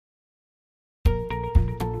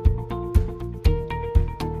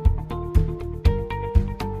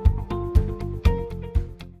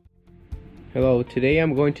Hello, today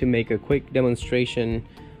I'm going to make a quick demonstration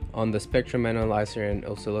on the spectrum analyzer and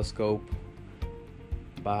oscilloscope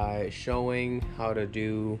by showing how to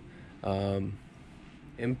do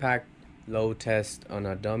impact load test on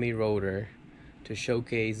a dummy rotor to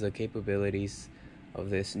showcase the capabilities of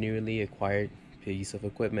this newly acquired piece of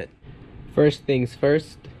equipment. First things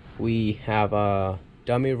first, we have a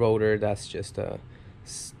dummy rotor that's just a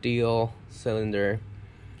steel cylinder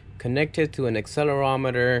connected to an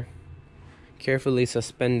accelerometer, carefully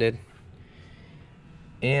suspended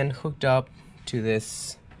and hooked up to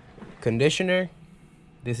this conditioner.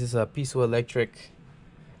 This is a piezoelectric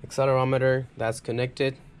accelerometer that's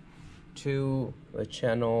connected to the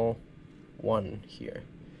channel 1 here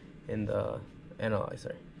in the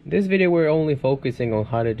analyzer. In this video we're only focusing on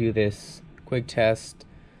how to do this quick test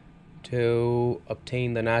to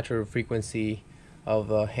obtain the natural frequency of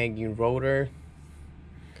the hanging rotor,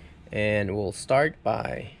 and we'll start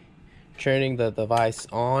by turning the device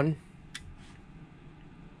on.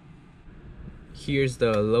 Here's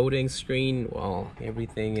the loading screen while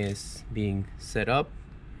everything is being set up,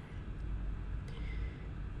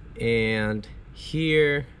 and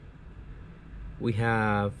here we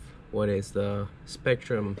have what is the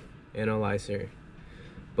spectrum analyzer,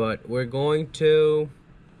 but we're going to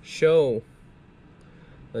show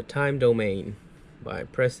the time domain by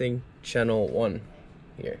pressing channel 1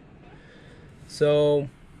 here. So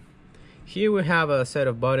here we have a set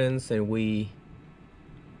of buttons, and we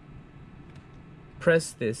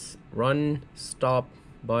press this run stop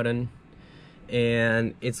button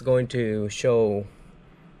and it's going to show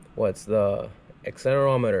what's the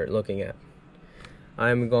accelerometer looking at.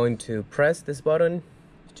 I'm going to press this button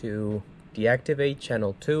to deactivate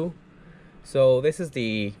channel 2. So this is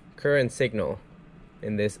the current signal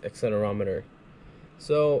in this accelerometer.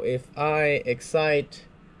 So if I excite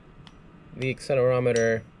the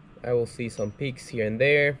accelerometer, I will see some peaks here and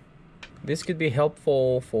there. This could be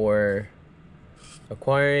helpful for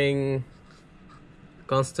acquiring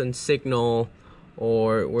constant signal,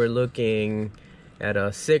 or we're looking at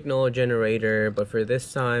a signal generator, but for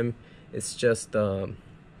this time it's just the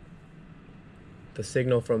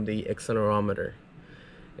signal from the accelerometer.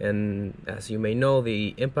 And as you may know,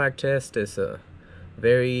 the impact test is a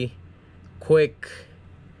very quick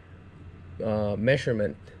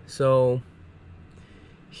measurement. So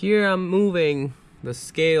here I'm moving the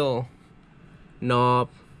scale knob,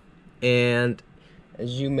 and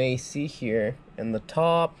as you may see here in the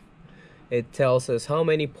top, it tells us how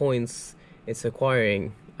many points it's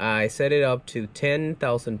acquiring. I set it up to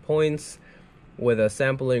 10,000 points with a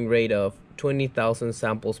sampling rate of 20,000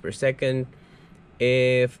 samples per second.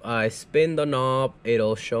 If I spin the knob,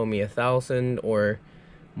 it'll show me 1,000 or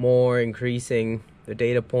more, increasing the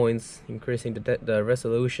data points, increasing the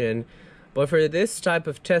resolution. But for this type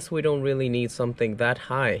of test, we don't really need something that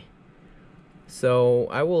high. So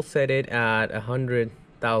I will set it at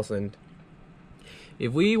 100,000.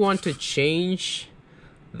 If we want to change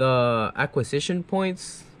the acquisition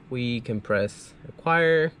points, we can press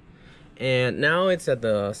acquire. And now it's at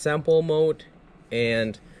the sample mode,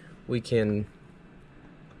 and we can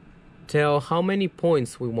tell how many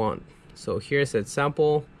points we want. So here's at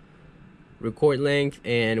sample record length,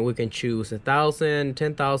 and we can choose 1,000,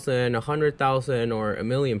 10,000, 100,000, or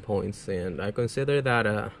 1,000,000 points, and I consider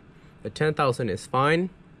that the 10,000 is fine.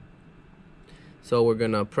 So we're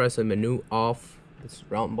gonna press a menu off, this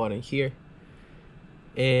round button here,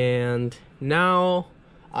 and now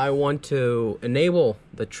I want to enable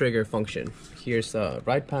the trigger function. Here's the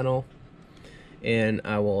right panel, and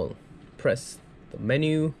I will press the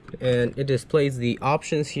menu, and it displays the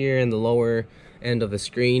options here in the lower end of the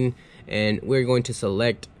screen, and we're going to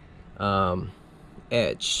select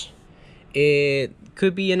edge. It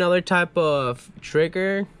could be another type of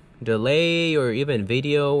trigger, delay, or even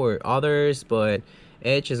video or others, but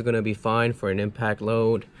edge is going to be fine for an impact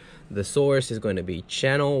load. The source is going to be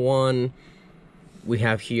channel 1. We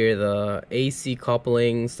have here the AC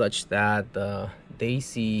coupling such that the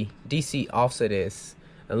DC offset is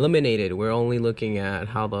eliminated. We're only looking at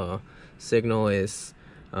how the signal is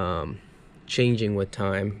changing with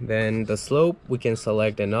time. Then the slope, we can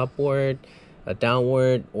select an upward, a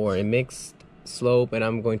downward, or a mixed slope, and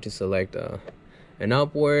I'm going to select an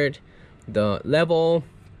upward. The level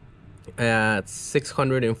at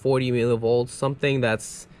 640 millivolts, something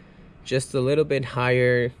that's just a little bit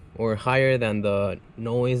higher or higher than the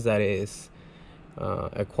noise that is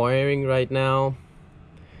acquiring right now.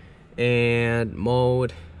 And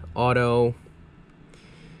mode auto,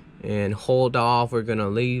 and hold off, we're gonna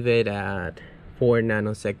leave it at 4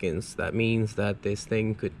 nanoseconds. That means that this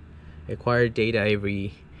thing could acquire data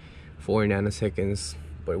every 4 nanoseconds.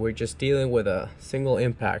 but we're just dealing with a single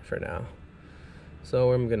impact for now.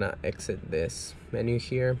 So I'm gonna exit this menu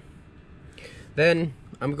here. Then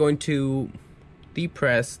I'm going to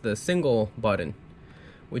depress the single button,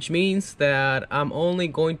 which means that I'm only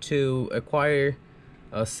going to acquire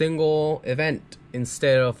a single event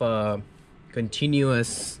instead of a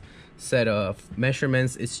continuous set of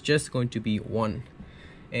measurements. It's just going to be one.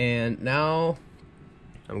 And now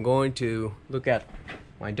I'm going to look at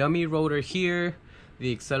my dummy rotor here,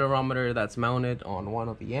 the accelerometer that's mounted on one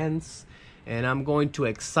of the ends, and I'm going to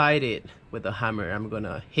excite it with a hammer. I'm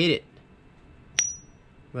gonna hit it.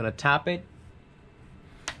 I'm gonna tap it,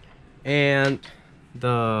 and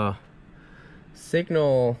the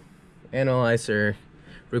signal analyzer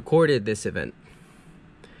recorded this event.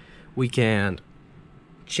 We can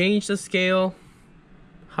change the scale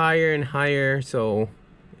higher and higher. So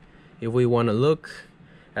if we want to look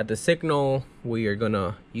at the signal, we are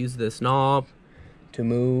gonna use this knob to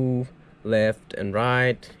move left and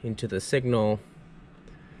right into the signal.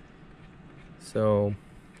 So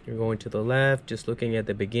you're going to the left, just looking at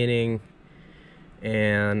the beginning,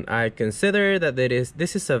 and I consider that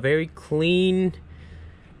this is a very clean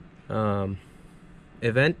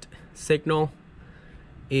event signal.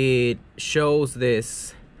 It shows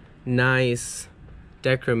this nice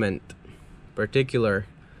decrement particular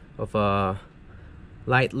of a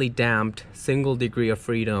lightly damped single degree of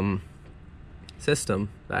freedom system.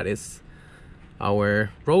 That is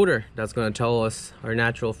our rotor. That's going to tell us our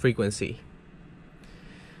natural frequency.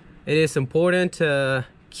 It is important to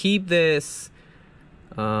keep this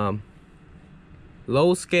low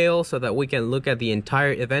scale so that we can look at the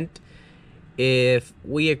entire event. If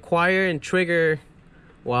we acquire and trigger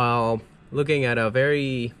while looking at a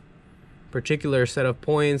very particular set of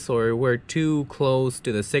points, or we're too close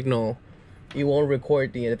to the signal, it won't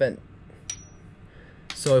record the event.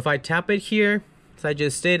 So if I tap it here, as I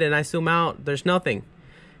just did, and I zoom out, there's nothing,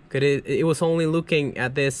 because it was only looking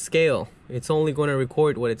at this scale. It's only going to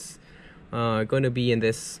record what it's going to be in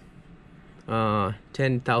this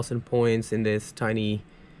 10,000 points in this tiny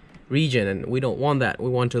region, and we don't want that. We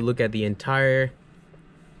want to look at the entire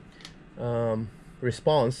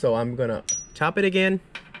response. So I'm gonna tap it again.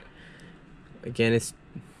 It's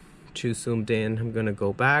too zoomed in. I'm gonna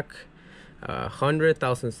go back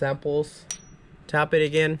 100,000 samples, tap it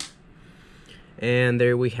again, and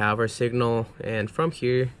there we have our signal. And from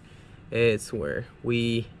here, it's where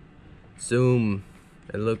we zoom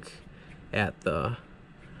and look at the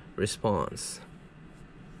response.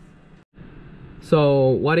 So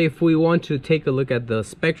what if we want to take a look at the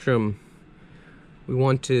spectrum? We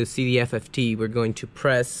want to see the FFT. We're going to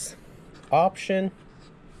press Option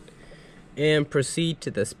and proceed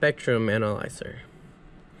to the spectrum analyzer.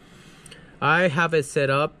 I have it set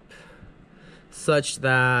up such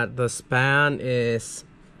that the span is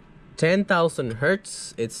 10,000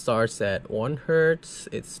 hertz. It starts at 1 hertz,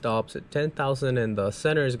 it stops at 10,000, and the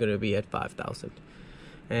center is going to be at 5,000.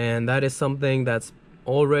 And that is something that's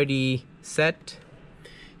already set.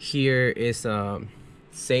 Here is a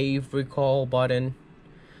save recall button.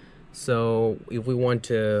 So if we want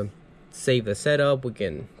to save the setup, we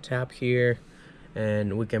can tap here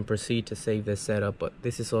and we can proceed to save the setup, but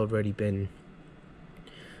this has already been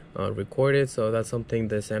recorded, so that's something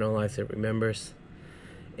this analyzer remembers.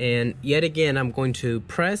 And yet again, I'm going to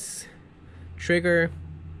press trigger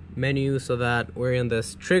menu so that we're in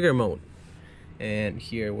this trigger mode, and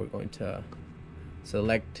here we're going to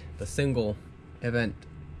select the single event,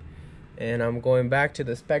 and I'm going back to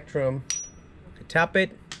the spectrum to tap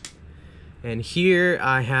it, and here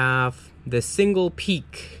I have the single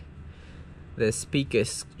peak. This peak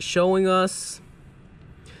is showing us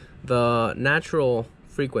the natural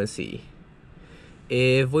frequency.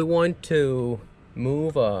 If we want to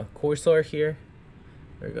move a cursor here,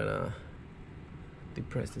 we're gonna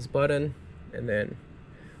depress this button, and then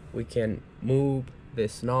we can move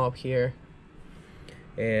this knob here,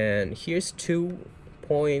 and here's 2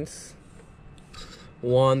 points,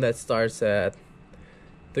 one that starts at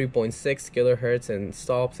 3.6 kilohertz and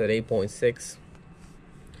stops at 8.6.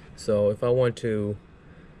 So if I want to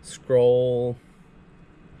scroll,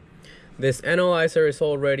 this analyzer is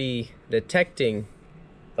already detecting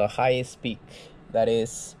the highest peak, that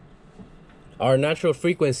is our natural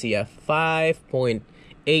frequency at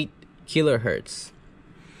 5.8 kilohertz.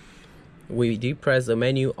 We depress the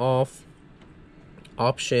menu off,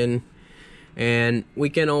 option, and we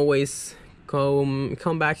can always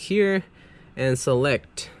come back here and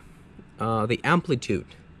select the amplitude.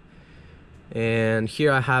 And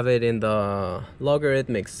here I have it in the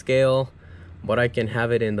logarithmic scale, but I can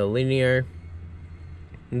have it in the linear.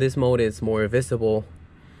 In this mode it's more visible,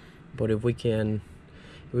 but if we can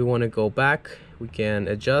we want to go back, we can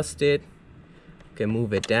adjust it, we can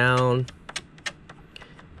move it down,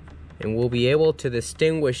 and we'll be able to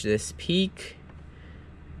distinguish this peak,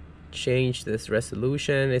 change this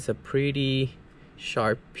resolution. It's a pretty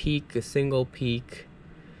sharp peak, a single peak,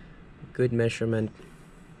 good measurement.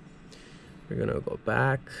 We're gonna go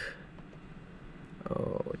back,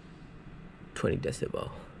 20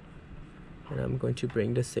 decibel, and I'm going to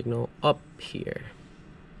bring the signal up here.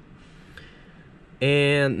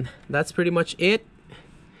 And that's pretty much it.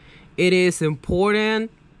 It is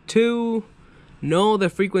important to know the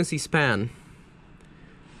frequency span.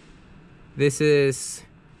 This is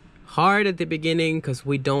hard at the beginning because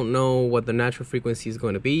we don't know what the natural frequency is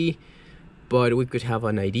going to be, but we could have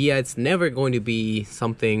an idea. It's never going to be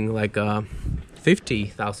something like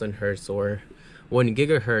 50,000 hertz or 1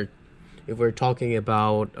 gigahertz if we're talking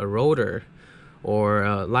about a rotor or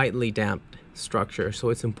a lightly damped structure. So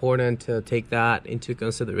it's important to take that into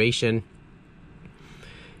consideration.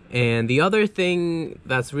 And the other thing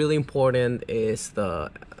that's really important is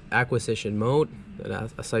the acquisition mode.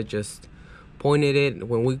 As I just pointed it,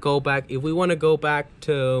 when we go back, if we want to go back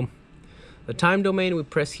to the time domain, we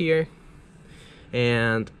press here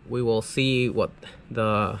and we will see what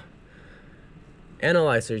the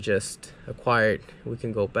analyzer just acquired. We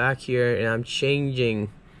can go back here, and I'm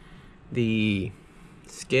changing the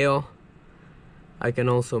scale. I can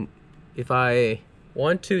also, if I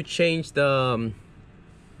want to change the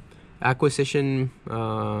acquisition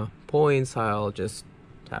points, I'll just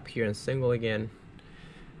tap here and single again,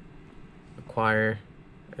 acquire,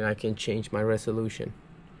 and I can change my resolution.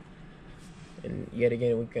 And yet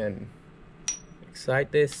again, we can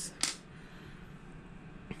excite this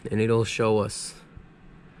and it'll show us.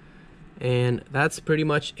 And that's pretty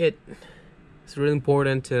much it. It's really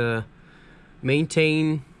important to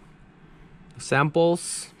maintain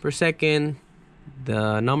samples per second,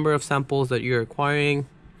 the number of samples that you're acquiring,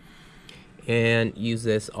 and use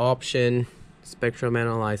this option, spectrum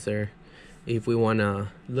analyzer, if we want to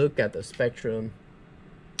look at the spectrum.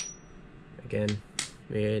 Again,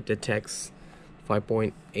 it detects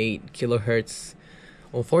 5.8 kilohertz.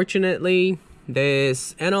 Unfortunately,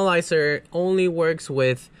 this analyzer only works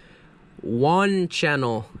with one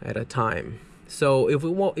channel at a time. So if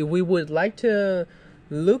we would like to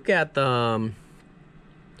look at the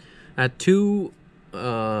two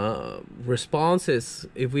responses,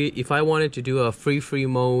 if I wanted to do a free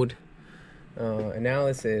mode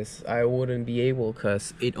analysis, I wouldn't be able,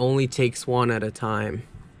 because it only takes one at a time.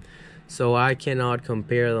 So I cannot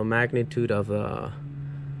compare the magnitude of the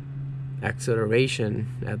acceleration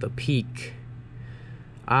at the peak.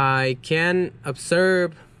 I can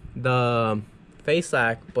observe the phase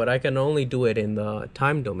lag, but I can only do it in the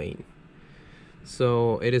time domain.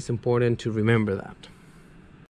 So it is important to remember that.